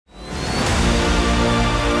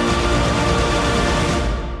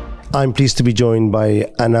I'm pleased to be joined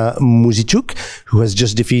by Anna Muzychuk, who has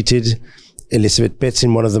just defeated Elizabeth Betts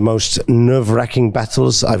in one of the most nerve-wracking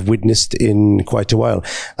battles I've witnessed in quite a while.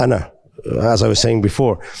 Anna, as I was saying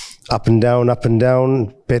before, up and down,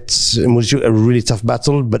 Betts and Muzychuk, a really tough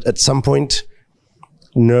battle, but at some point,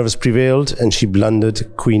 nerves prevailed and she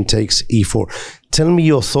blundered, queen takes e4. Tell me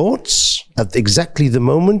your thoughts at exactly the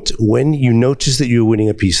moment when you noticed that you were winning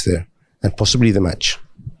a piece there, and possibly the match.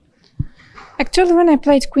 Actually, when I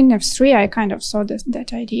played queen f3, I kind of saw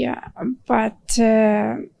that idea, but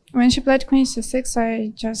when she played queen c6,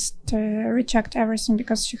 I just rechecked everything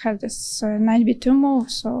because she had this knight b2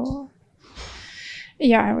 move, so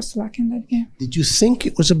yeah, I was lucky in that game. Did you think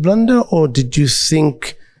it was a blunder, or did you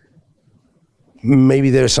think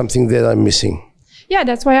maybe there's something there I'm missing? Yeah,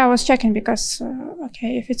 that's why I was checking, because,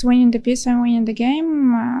 okay, if it's winning the piece, I'm winning the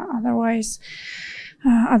game, otherwise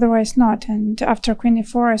not. And after queen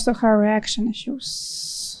e4, I saw her reaction. She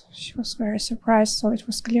was very surprised, so it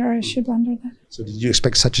was clear she blundered that. So did you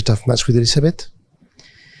expect such a tough match with Elizabeth?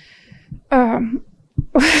 Well,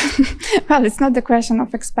 it's not the question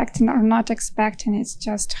of expecting or not expecting, it's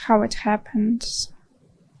just how it happened.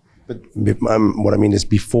 But what I mean is,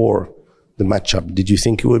 before the matchup, did you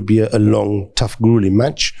think it would be a long, tough, grueling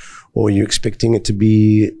match, or are you expecting it to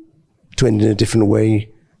end in a different way?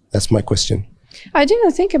 That's my question. I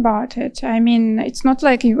didn't think about it. I mean, it's not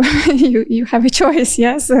like you you have a choice.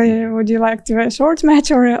 Yes, would you like to have a short match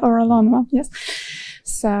or a long one? Yes.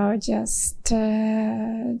 So just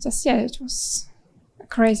yeah, it was a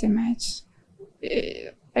crazy match.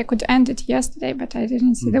 I could end it yesterday, but I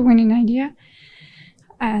didn't see the winning idea.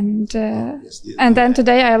 And then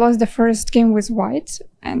today I lost the first game with white,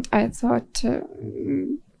 and I thought,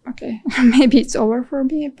 okay, maybe it's over for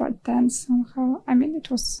me. But then somehow, I mean, it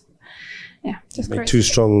was. Yeah, just made two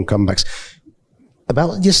strong comebacks.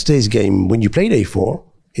 About yesterday's game, when you played a4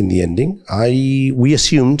 in the ending, we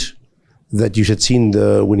assumed that you had seen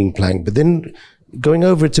the winning plank, but then going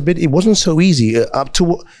over it a bit, it wasn't so easy. Up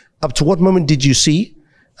to what moment did you see,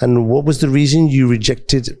 and what was the reason you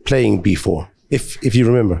rejected playing b4, if you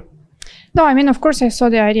remember? No, I mean, of course I saw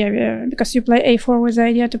the idea, because you play a4 with the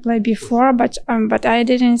idea to play b4, but I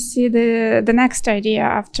didn't see the next idea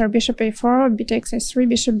after bishop a4, b takes a3,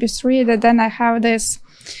 bishop b3, that then I have this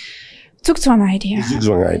Zugzwang idea.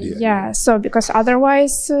 Zugzwang idea. Yeah, so because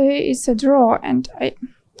otherwise it's a draw, and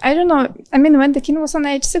I don't know. I mean, when the king was on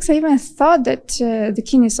h6, I even thought that the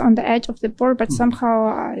king is on the edge of the board, but somehow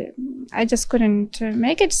I just couldn't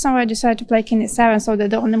make it. So I decided to play king e7, so that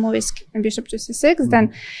the only move is bishop to c6.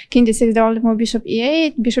 Then king d6, the only move bishop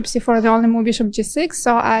e8, bishop c4, the only move bishop g6.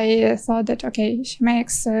 So I thought that, okay, she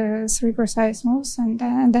makes three precise moves, and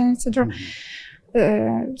then it's a draw.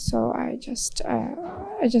 So I just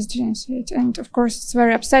didn't see it, and of course it's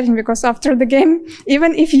very upsetting, because after the game,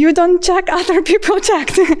 even if you don't check, other people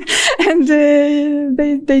checked, and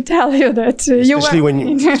they tell you that especially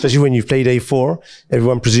when you've played a4,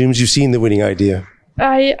 everyone presumes you've seen the winning idea.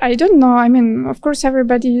 I don't know. I mean, of course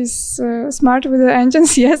everybody is smart with the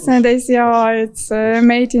engines, yes, and they see, oh, it's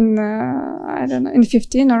made in I don't know, in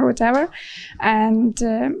 15 or whatever, and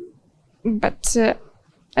but.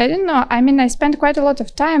 I don't know. I mean, I spent quite a lot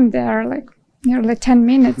of time there, like nearly 10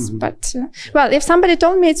 minutes. But, well, if somebody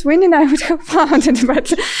told me it's winning, I would have found it,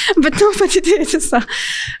 but nobody did. So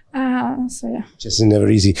yeah. Just never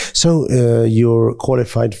easy. So you're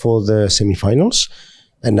qualified for the semifinals,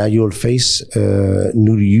 and now you'll face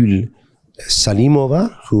Nurgül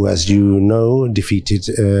Salimova, who, as you know, defeated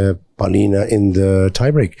Paulina in the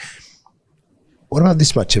tiebreak. What about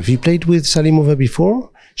this match? Have you played with Salimova before?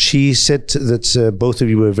 She said that both of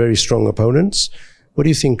you were very strong opponents. What do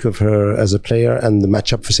you think of her as a player and the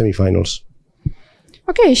matchup for semifinals?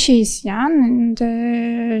 Okay, she's young, and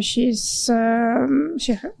she has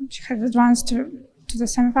advanced to the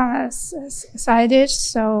semifinals as I did.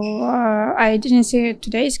 So I didn't see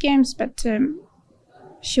today's games, but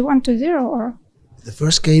she won 2-0, or? The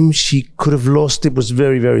first game she could have lost. It was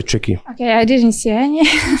very, very tricky. Okay, I didn't see any.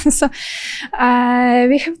 So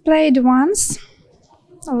we have played once.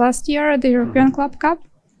 Last year at the European Club Cup,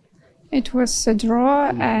 it was a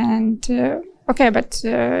draw, and okay, but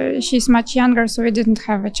she's much younger, so we didn't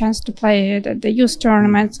have a chance to play it at the youth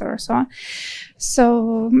tournaments or so on.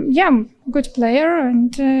 So yeah, good player,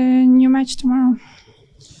 and new match tomorrow.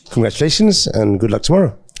 Congratulations and good luck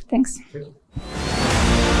tomorrow. Thanks.